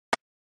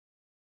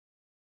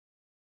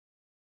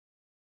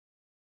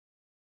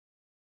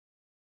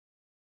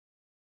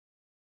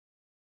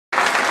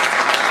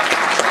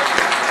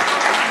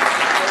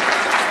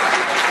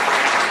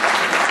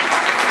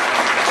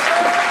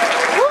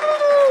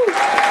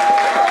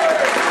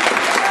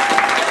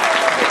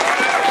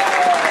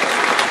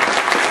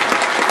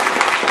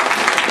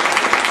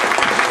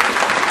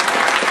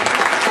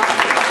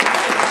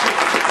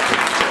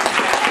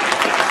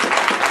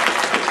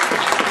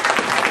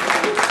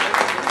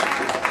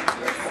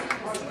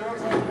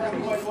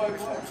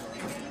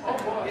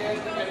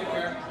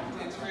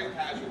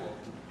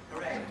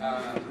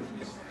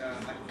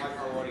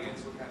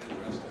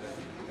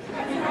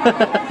Who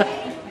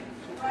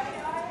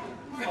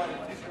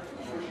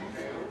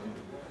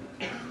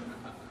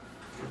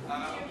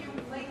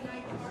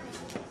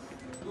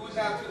was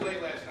out too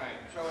late last night?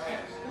 Show of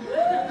hands.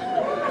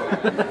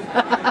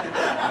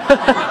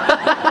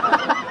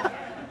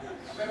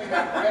 Let me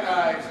have red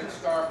eyes at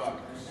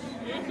Starbucks.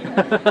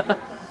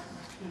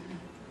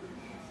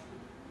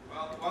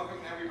 Well, welcome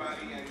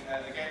everybody, and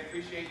again,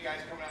 appreciate you guys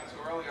coming out so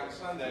early on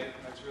Sunday.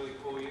 That's really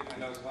cool. I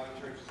know there's a lot of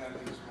churches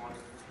empty this morning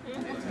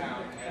in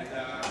town, and I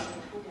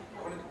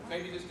want to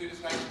maybe just do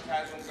this nice and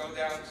casual and go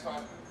down,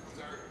 start with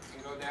Dirk,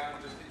 and go down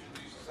and just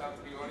introduce yourself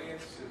to the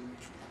audience and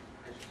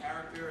as your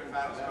character and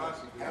Battlestar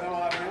Galactica. Hello,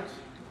 audience.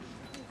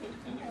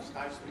 It's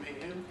nice to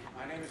meet you.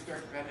 My name is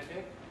Dirk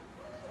Benedict.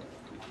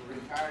 I'm a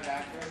retired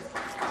actor.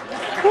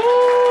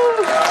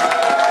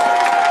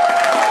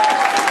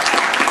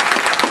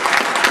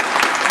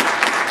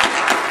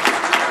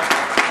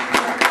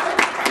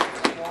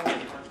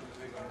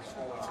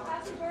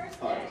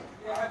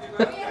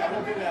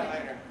 We'll do that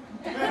later.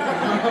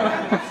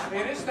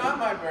 It is not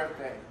my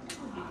birthday.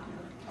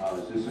 Oh,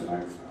 is this a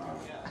microphone?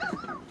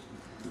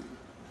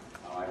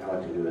 Oh, I know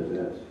what to do with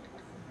this.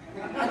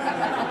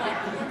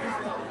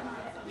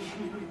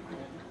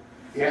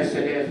 Yes,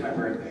 it is my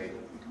birthday.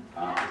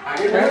 I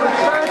didn't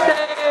realize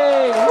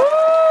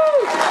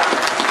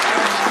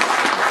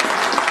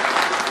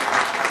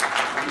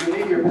you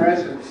leave your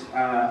presents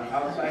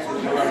outside the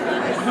door.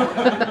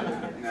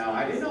 No, I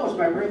didn't know it was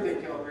my birthday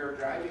till we were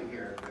driving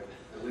here. But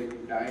the lady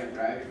Diane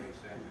driving me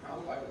said,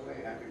 "Oh, by the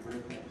way, happy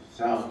birthday."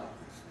 So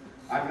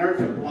I've learned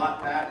to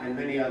blot that and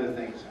many other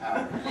things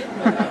out.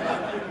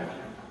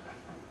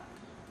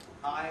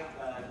 Hi,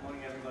 good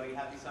morning everybody,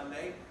 happy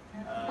Sunday.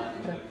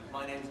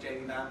 My name's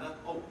Jamie Bamber.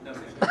 Oh, no, you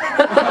know who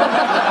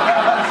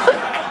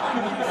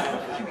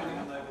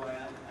I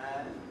am.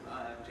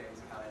 I'm James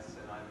Callis,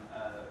 and I'm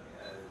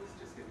was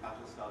just in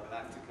Battlestar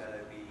Galactica,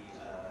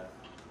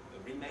 the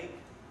remake.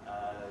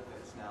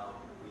 That's now,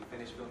 we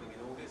finished filming in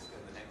August,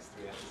 and the next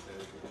 3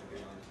 episodes are going to be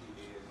on TV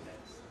in the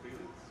next 3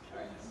 weeks.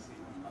 Very nice to see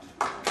you.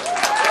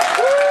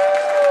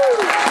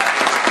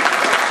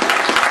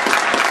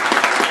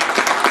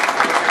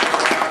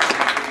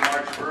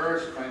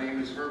 My name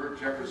is Herbert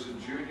Jefferson,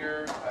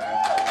 Jr.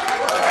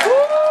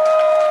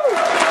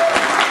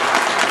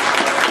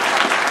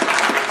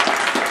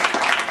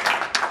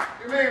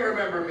 You may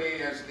remember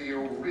me as the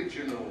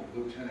original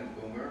Lieutenant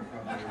Boomer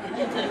from the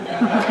original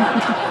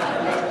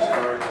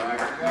Battlestar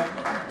Galactica.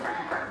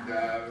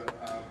 And,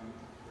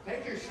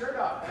 Take your shirt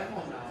off, then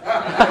we'll know.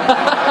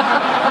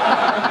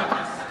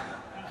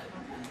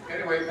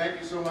 Anyway, thank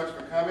you so much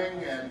for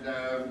coming, and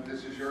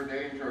this is your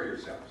day. Enjoy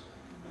yourselves.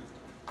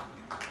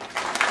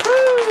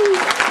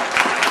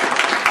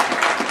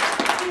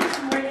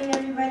 Good morning,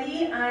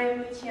 everybody.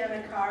 I'm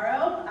Luciana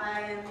Carro.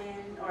 I am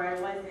in, or I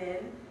was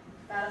in,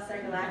 Battlestar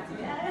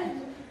Galactica.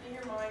 In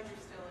your mind,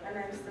 you're still in. And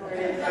I'm still in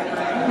it.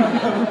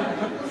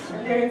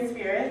 I'm there in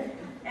spirit.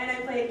 And I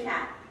played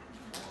Cat.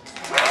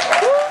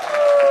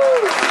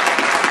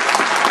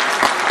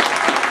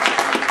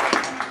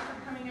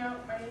 Coming out,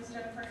 my name is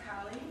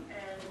Halley,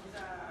 and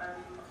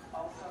I'm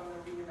also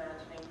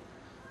reimagining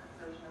a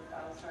version of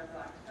Battlestar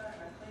Galactica,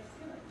 and I play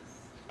Felix.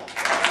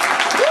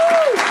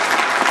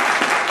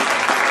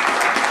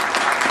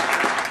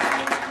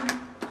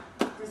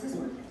 Does this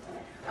work?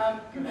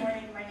 Good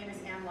morning, my name is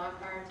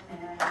Lockhart,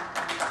 and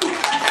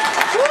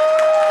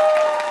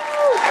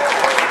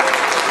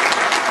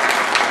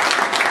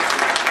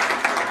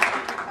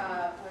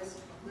was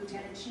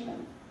Lieutenant Sheena.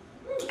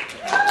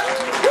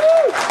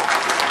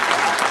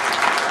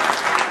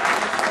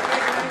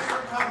 Thanks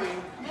for coming.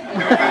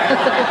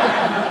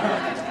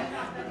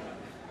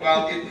 Well,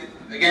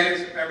 again,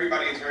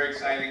 everybody, it's very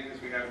exciting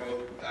because we have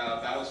both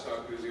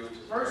Battlestar Cruiser, which is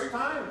First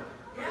time.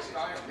 First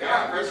time.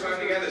 Yeah, first time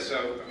together. So,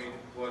 I mean,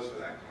 applause for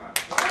that. Come on.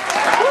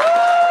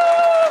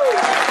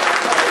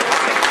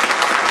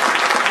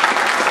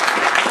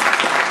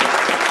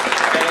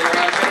 And in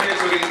about 10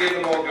 minutes, we're going to give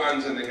them all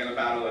guns and they're going to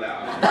battle it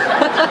out. But,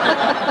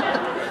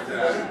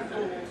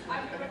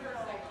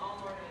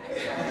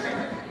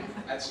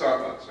 at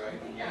Starbucks, right?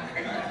 Yeah.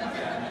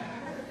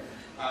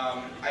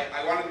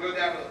 I wanted to go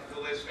down the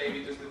list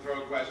maybe just to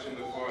throw a question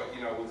before,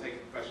 we'll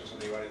take questions from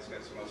the audience.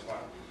 That's the most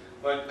fun.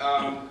 But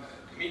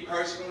me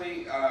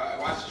personally, I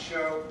watch the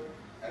show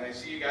and I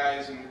see you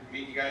guys and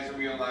meet you guys in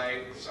real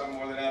life, some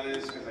more than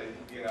others because I've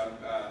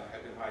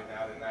been hiding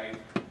out at night.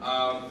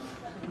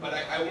 But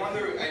I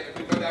wonder, if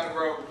we go down the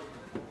road,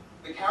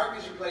 the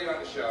characters you played on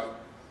the show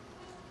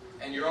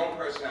and your own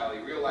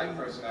personality, real life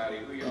personality,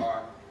 who you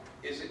are,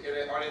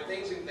 are there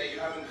things that you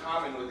have in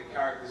common with the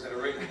characters that are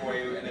written for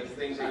you, and then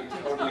things that you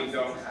totally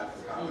don't have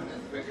in common?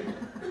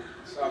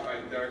 Start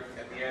by Dirk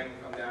at the end,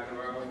 come down the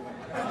road.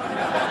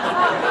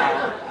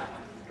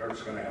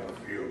 Dirk's going to have a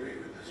field day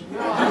with this one.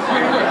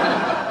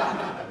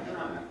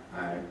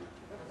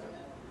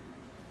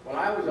 Well,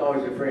 I was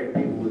always afraid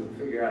people would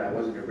figure out I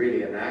wasn't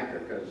really an actor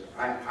because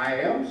I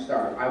am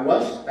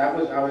Starbuck.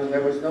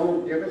 There was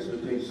no difference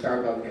between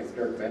Starbuck and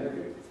Dirk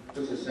Benedict. It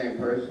was the same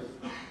person.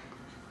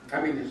 I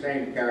mean, the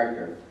same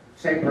character,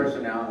 same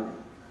personality.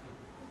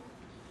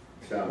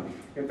 So,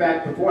 in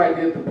fact, before I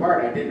did the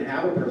part, I didn't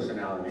have a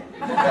personality.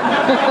 But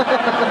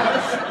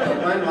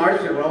Glenn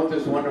Larson wrote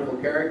this wonderful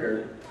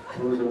character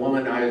who was a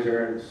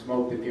womanizer and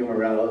smoked the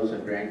fumarellos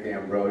and drank the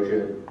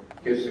ambrosia,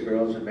 kissed the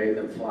girls and made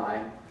them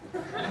fly.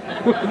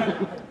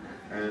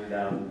 And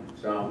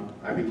so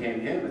I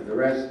became him, and the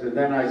rest. And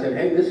then I said,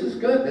 "Hey, this is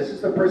good. This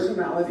is the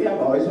personality I've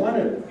always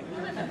wanted."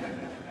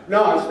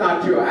 No, it's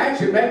not true. I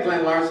actually met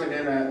Glenn Larson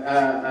in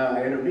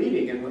a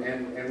meeting,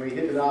 and we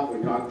hit it off.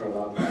 We talked for a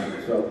long time.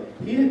 So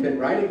he had been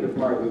writing the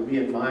part with me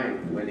in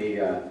mind when he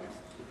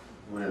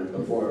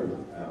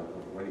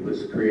when he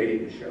was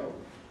creating the show,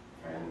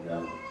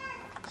 and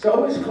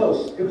so it was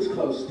close. It was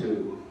close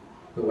to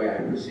the way I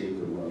perceived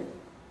the world.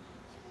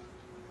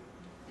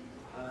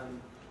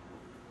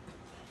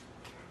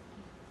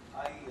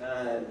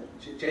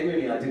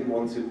 Genuinely, I didn't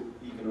want to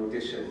even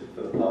audition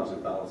for the part of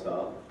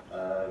Baltar,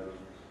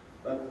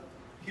 but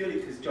purely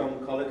because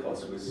John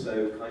Colicos was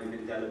so kind of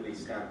indelibly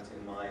stamped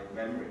in my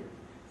memory,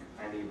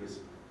 and he was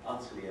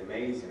utterly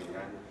amazing,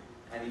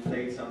 and he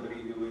played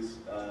somebody who was,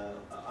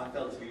 I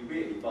felt to be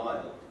really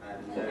vile,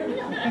 and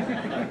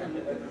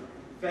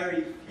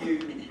very few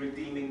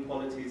redeeming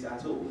qualities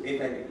at all, if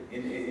any,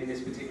 in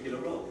this particular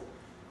role.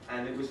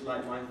 And it was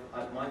like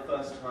my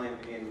first time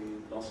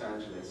in Los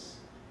Angeles,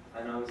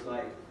 and I was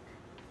like,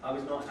 I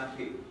was not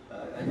happy.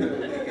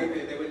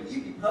 They were,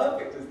 "You'd be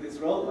perfect as this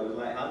role." I was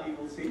like, "How do you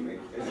all see me?"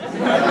 I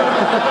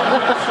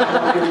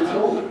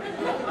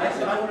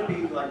said, "I want to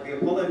be like the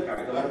Apollo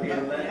character. I want to be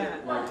in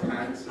leather, like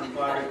pants and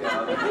fire a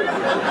gun."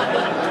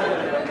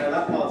 No,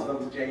 that part's gone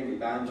to Jamie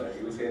Bamber.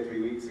 He was here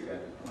 3 weeks ago.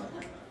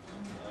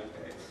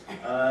 Okay.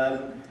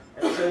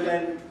 And so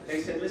then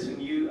they said, "Listen,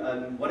 you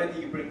whatever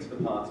you bring to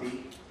the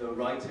party, the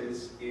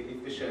writers,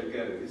 if the show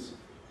goes,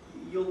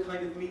 you'll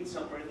kind of meet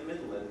somewhere in the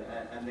middle,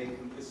 and they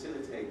can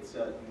facilitate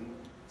certain,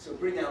 so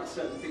bring out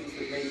certain things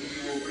that maybe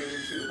you will bring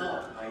to the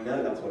part." I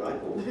know, that's what I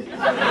thought.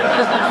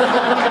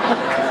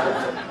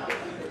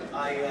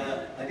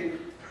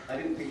 I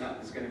didn't think that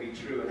was going to be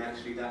true, and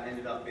actually that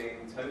ended up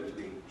being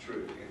totally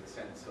true in the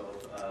sense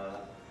of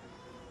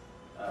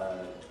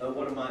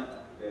what am I?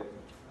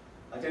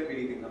 I don't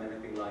really think I'm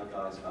anything like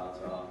Guys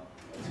Baltar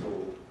at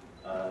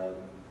all,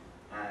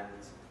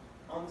 and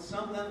on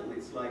some level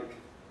it's like.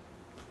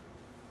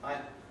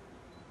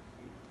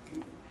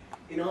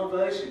 In our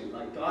version,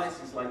 like Gaius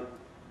is like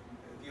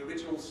the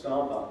original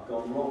Starbuck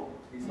gone wrong.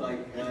 He's like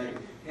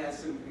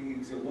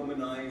he's a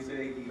womanizer.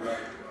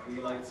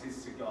 He likes his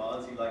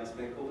cigars. He likes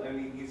liquor.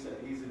 Only he's a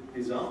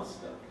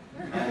disaster.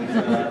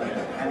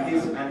 And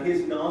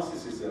his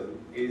narcissism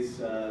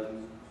is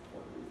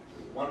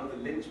one of the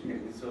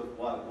linchpins of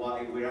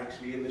why we're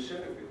actually in the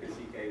show, because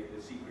he gave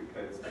the secret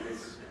codes to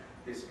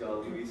this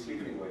girl who he's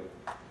sleeping with.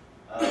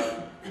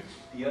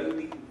 The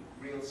only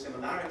real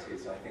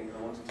similarities I think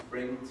I wanted to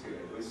bring to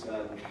it was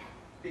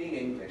being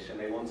English, and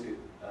they wanted,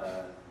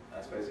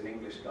 I suppose, an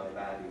English guy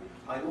badly.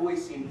 I've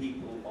always seen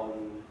people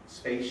on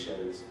space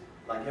shows,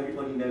 like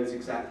everybody knows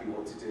exactly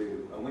what to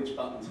do and which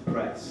button to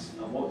press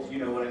and what, you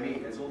know what I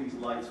mean? There's all these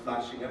lights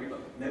flashing.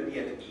 Nobody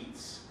ever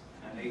eats,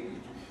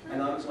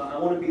 and I was like, I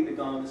want to be the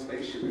guy on the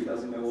spaceship who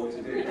doesn't know what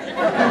to do.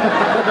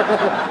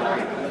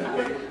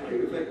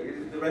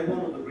 The red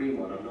one or the green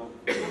one? I'm not.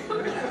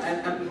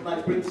 And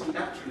like bring some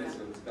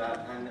naturalism to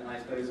that, and I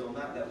suppose on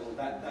that level,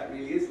 that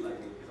really is like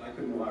me, because I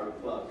couldn't wire a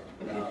plug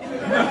without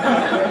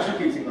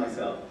electrocuting